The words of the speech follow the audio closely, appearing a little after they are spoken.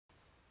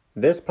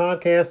This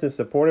podcast is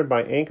supported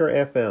by Anchor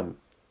FM.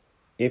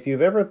 If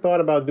you've ever thought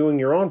about doing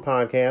your own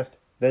podcast,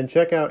 then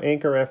check out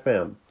Anchor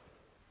FM.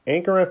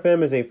 Anchor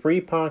FM is a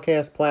free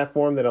podcast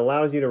platform that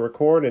allows you to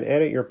record and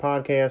edit your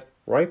podcast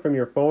right from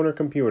your phone or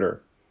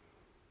computer.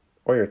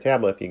 Or your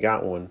tablet if you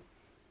got one.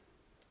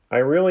 I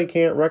really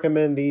can't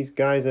recommend these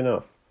guys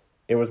enough.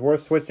 It was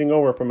worth switching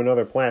over from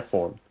another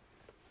platform.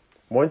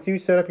 Once you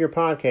set up your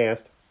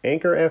podcast,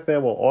 Anchor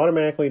FM will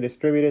automatically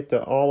distribute it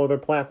to all other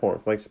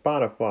platforms like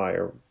Spotify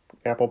or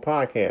Apple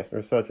Podcasts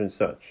or such and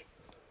such.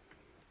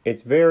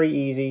 It's very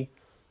easy,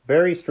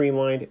 very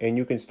streamlined, and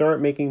you can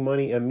start making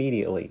money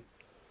immediately.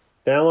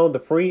 Download the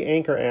free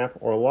Anchor app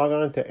or log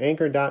on to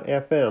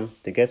anchor.fm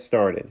to get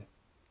started.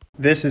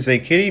 This is a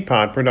Kitty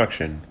Pod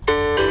production.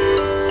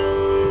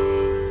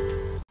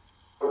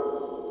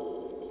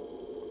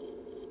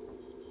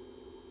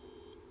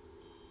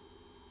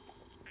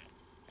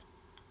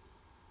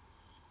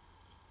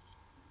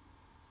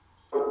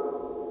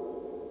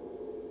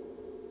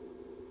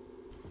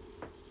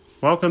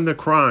 Welcome to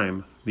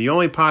Crime, the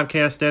only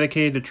podcast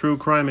dedicated to true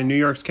crime in New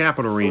York's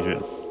capital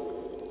region.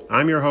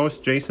 I'm your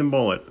host, Jason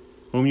Bullitt,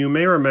 whom you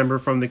may remember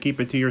from the Keep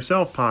It To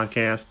Yourself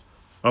podcast,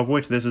 of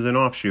which this is an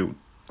offshoot.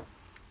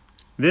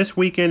 This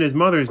weekend is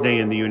Mother's Day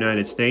in the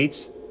United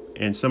States,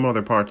 and some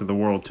other parts of the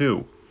world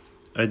too,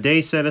 a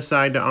day set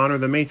aside to honor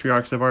the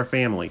matriarchs of our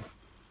family.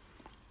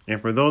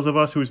 And for those of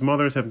us whose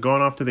mothers have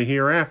gone off to the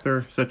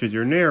hereafter, such as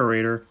your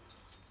narrator,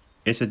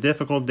 it's a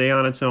difficult day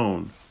on its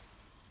own.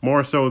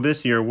 More so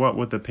this year, what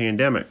with the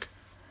pandemic.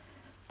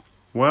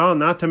 Well,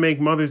 not to make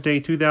Mother's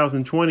Day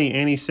 2020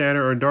 any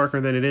sadder or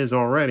darker than it is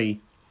already,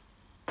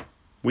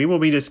 we will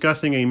be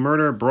discussing a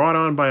murder brought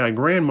on by a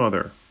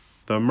grandmother,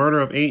 the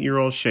murder of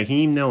 8-year-old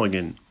Shaheem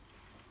Nelligan.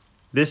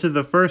 This is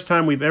the first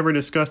time we've ever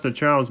discussed a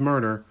child's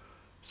murder,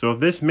 so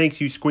if this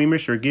makes you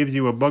squeamish or gives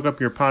you a bug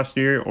up your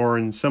posterior or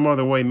in some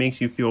other way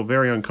makes you feel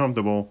very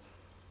uncomfortable,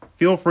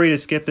 feel free to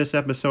skip this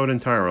episode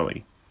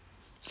entirely.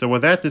 So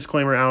with that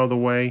disclaimer out of the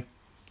way,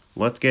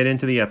 let's get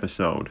into the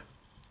episode.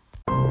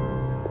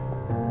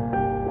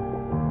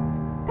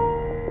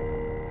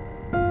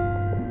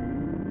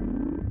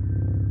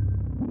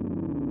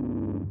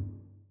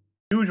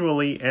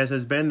 Usually, as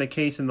has been the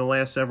case in the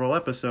last several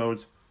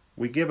episodes,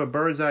 we give a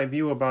bird's eye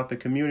view about the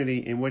community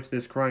in which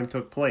this crime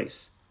took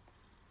place.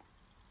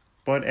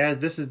 But as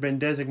this has been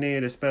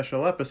designated a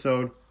special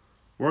episode,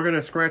 we're going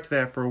to scratch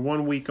that for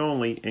 1 week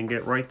only and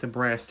get right to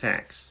brass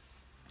tacks.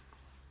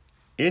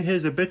 In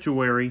his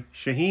obituary,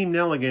 Shaheem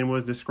Nelligan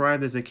was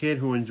described as a kid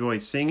who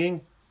enjoyed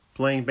singing,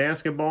 playing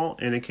basketball,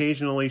 and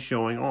occasionally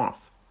showing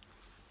off.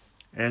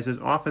 As is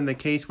often the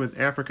case with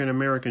African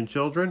American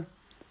children,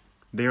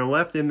 they are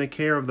left in the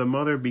care of the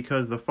mother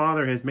because the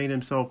father has made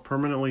himself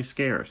permanently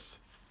scarce.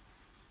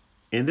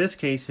 In this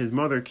case, his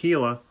mother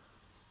Kayla,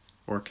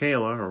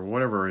 or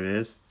whatever it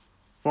is,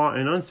 fought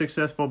an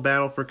unsuccessful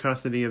battle for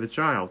custody of the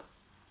child.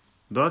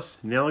 Thus,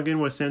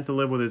 Nelligan was sent to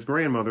live with his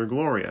grandmother,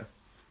 Gloria.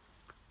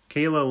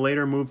 Kayla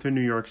later moved to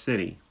New York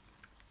City.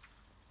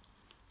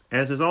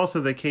 As is also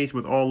the case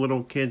with all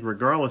little kids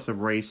regardless of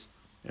race,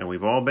 and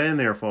we've all been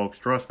there folks,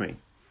 trust me,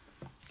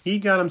 he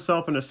got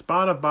himself in a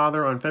spot of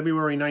bother on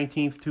February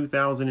 19,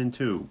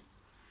 2002.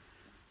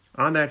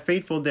 On that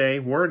fateful day,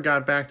 word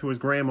got back to his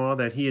grandma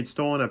that he had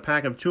stolen a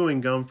pack of chewing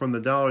gum from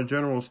the Dollar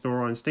General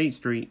store on State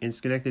Street in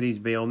Schenectady's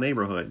Vale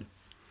neighborhood.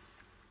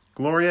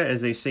 Gloria, as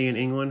they say in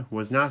England,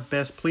 was not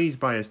best pleased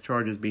by his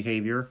charge's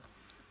behavior,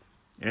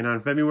 and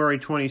on February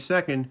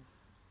 22nd,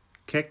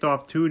 kicked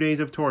off 2 days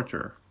of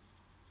torture.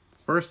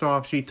 First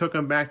off, she took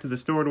him back to the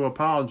store to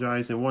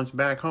apologize, and once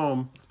back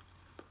home,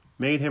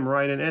 made him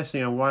write an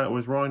essay on why it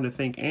was wrong to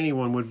think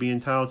anyone would be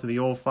entitled to the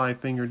old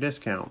 5-finger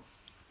discount.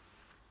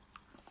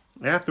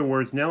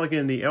 Afterwards,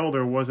 Nelligan the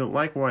elder wasn't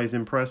likewise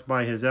impressed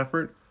by his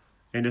effort,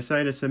 and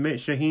decided to submit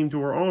Shaheem to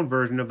her own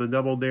version of the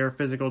Double Dare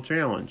physical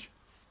challenge,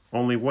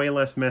 only way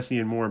less messy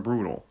and more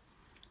brutal.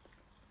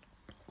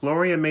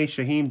 Gloria made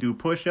Shaheem do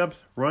push-ups,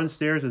 run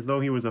stairs as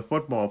though he was a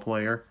football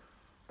player,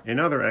 and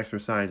other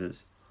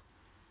exercises.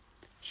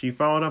 She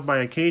followed up by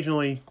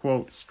occasionally,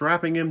 quote,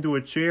 strapping him to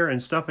a chair and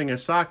stuffing a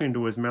sock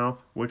into his mouth,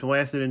 which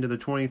lasted into the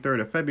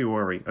 23rd of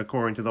February,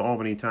 according to the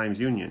Albany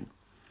Times-Union.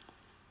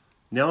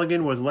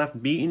 Nelligan was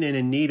left beaten and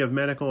in need of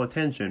medical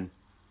attention,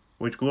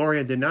 which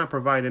Gloria did not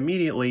provide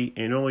immediately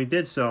and only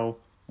did so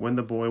when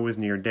the boy was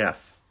near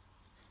death.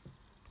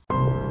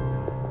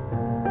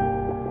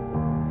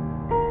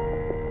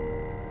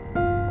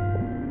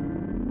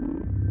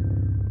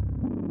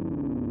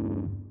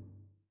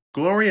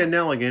 Gloria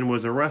Nelligan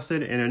was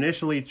arrested and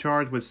initially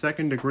charged with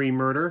second-degree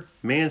murder,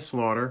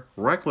 manslaughter,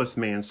 reckless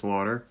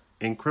manslaughter,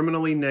 and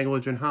criminally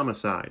negligent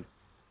homicide.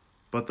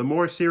 But the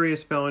more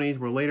serious felonies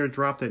were later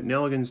dropped at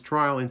Nelligan's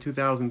trial in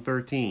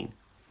 2013,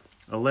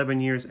 11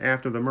 years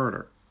after the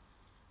murder.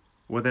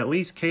 With at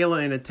least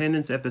Kayla in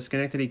attendance at the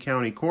Schenectady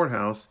County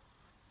Courthouse,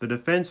 the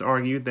defense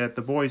argued that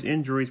the boy's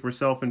injuries were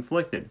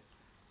self-inflicted.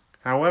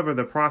 However,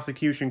 the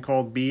prosecution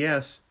called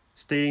BS,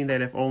 stating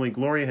that if only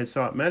Gloria had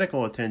sought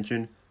medical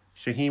attention,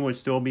 Shaheem would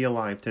still be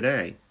alive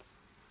today.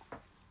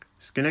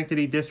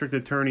 Schenectady District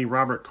Attorney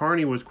Robert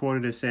Carney was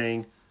quoted as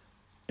saying,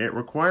 "It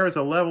requires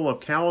a level of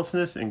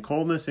callousness and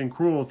coldness and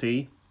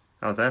cruelty,"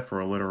 how's that for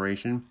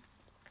alliteration,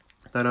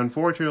 "that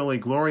unfortunately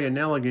Gloria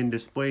Nelligan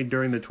displayed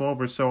during the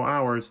 12 or so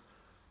hours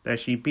that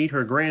she beat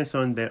her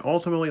grandson that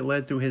ultimately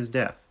led to his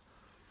death.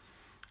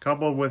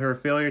 Coupled with her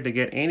failure to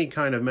get any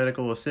kind of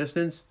medical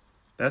assistance,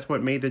 that's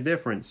what made the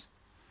difference.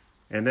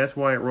 And that's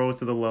why it rose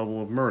to the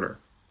level of murder."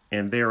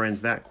 And there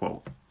ends that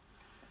quote.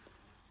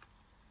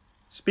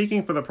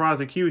 Speaking for the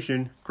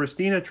prosecution,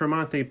 Christina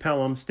Tremonte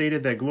Pelham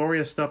stated that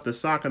Gloria stuffed a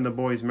sock in the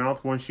boy's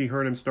mouth once she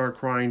heard him start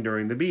crying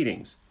during the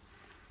beatings.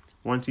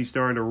 Once he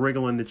started to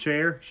wriggle in the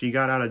chair, she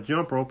got out a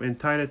jump rope and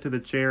tied it to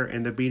the chair,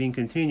 and the beating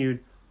continued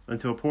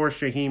until poor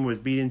Shaheem was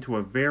beaten to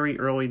a very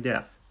early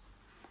death,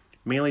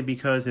 mainly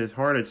because his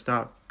heart had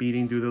stopped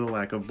beating due to the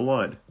lack of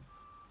blood.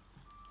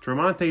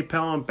 Tremonte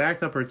Pelham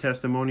backed up her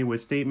testimony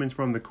with statements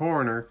from the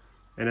coroner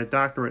and a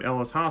doctor at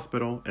Ellis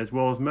Hospital, as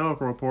well as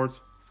medical reports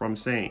from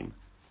same.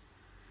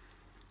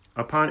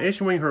 Upon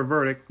issuing her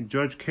verdict,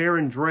 Judge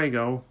Karen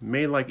Drago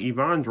made like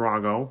Ivan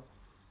Drago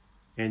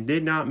and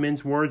did not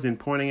mince words in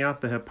pointing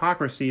out the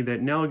hypocrisy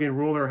that Nelligan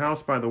ruled her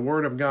house by the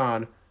word of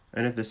God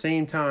and at the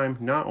same time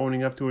not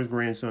owning up to his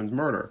grandson's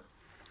murder.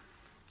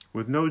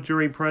 With no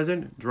jury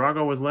present,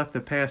 Drago was left to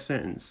pass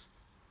sentence.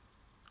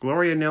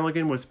 Gloria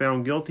Nelligan was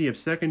found guilty of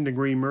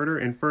second-degree murder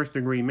and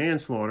first-degree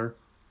manslaughter,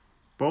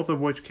 both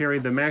of which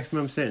carried the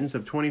maximum sentence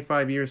of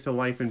 25 years to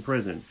life in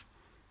prison.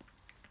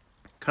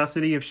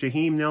 Custody of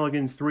Shaheem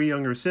Nelligan's 3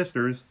 younger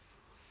sisters,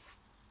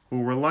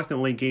 who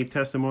reluctantly gave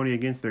testimony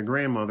against their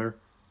grandmother,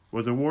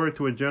 was awarded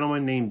to a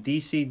gentleman named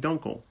D.C.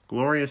 Dunkel,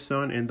 Gloria's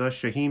son and thus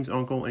Shaheem's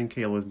uncle and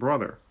Kayla's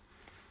brother.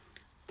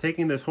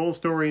 Taking this whole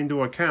story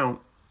into account,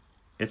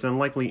 it's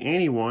unlikely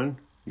anyone,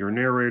 your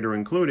narrator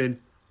included,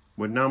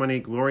 would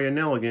nominate Gloria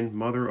Nelligan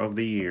Mother of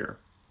the Year.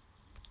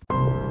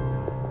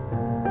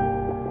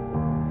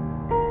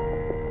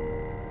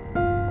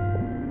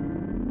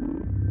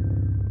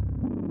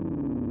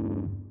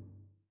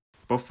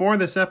 Before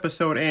this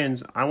episode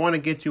ends, I want to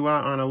get you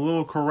out on a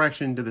little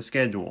correction to the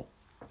schedule.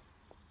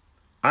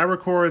 I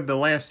recorded the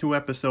last 2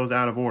 episodes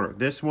out of order,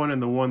 this one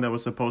and the one that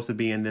was supposed to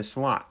be in this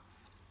slot.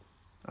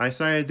 I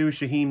decided to do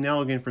Shaheem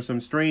Nelligan for some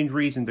strange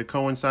reason to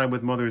coincide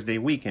with Mother's Day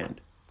weekend.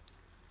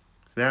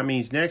 So that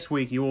means next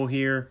week you will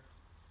hear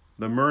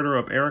the murder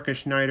of Erica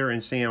Schneider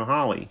and Sam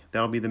Holly.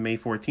 That'll be the May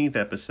 14th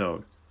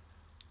episode.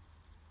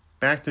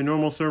 Back to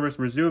normal service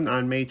resumed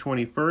on May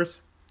 21st,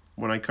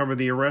 when I cover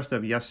the arrest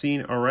of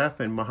Yassin Aref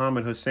and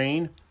Muhammad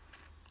Hussein.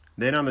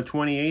 Then on the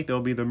 28th,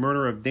 there'll be the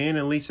murder of Dan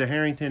and Lisa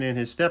Harrington and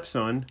his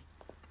stepson.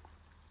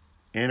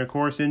 And of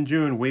course, in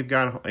June, we've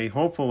got a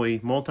hopefully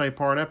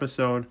multi-part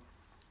episode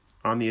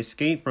on the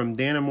escape from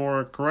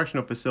Dannemora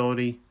Correctional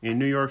Facility in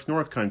New York's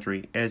North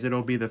Country, as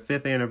it'll be the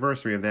 5th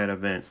anniversary of that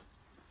event.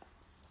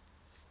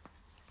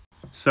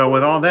 So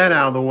with all that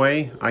out of the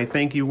way, I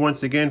thank you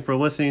once again for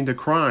listening to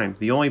Crime,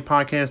 the only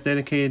podcast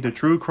dedicated to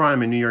true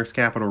crime in New York's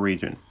capital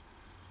region.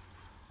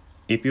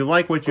 If you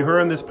like what you heard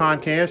on this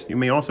podcast, you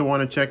may also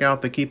want to check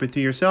out the Keep It To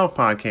Yourself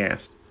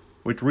podcast,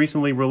 which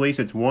recently released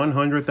its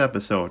 100th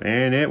episode,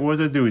 and it was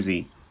a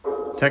doozy.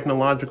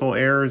 Technological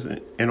errors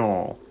and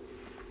all.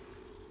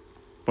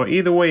 But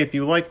either way, if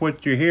you like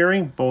what you're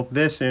hearing, both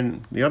this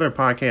and the other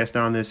podcast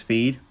on this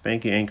feed,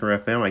 thank you Anchor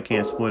FM, I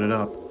can't split it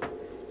up.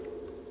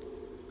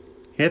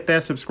 Hit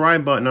that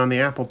subscribe button on the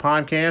Apple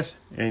Podcast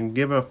and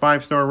give a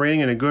 5-star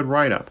rating and a good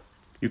write-up.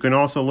 You can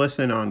also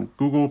listen on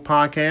Google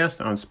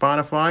Podcast, on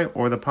Spotify,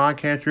 or the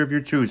podcatcher of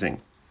your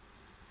choosing.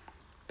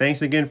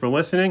 Thanks again for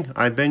listening.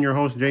 I've been your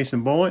host,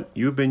 Jason Bullitt.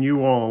 You've been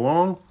you all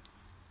along.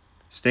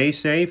 Stay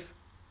safe,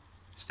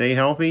 stay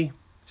healthy,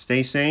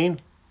 stay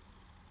sane,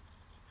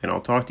 and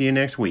I'll talk to you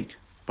next week.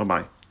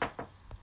 Bye-bye.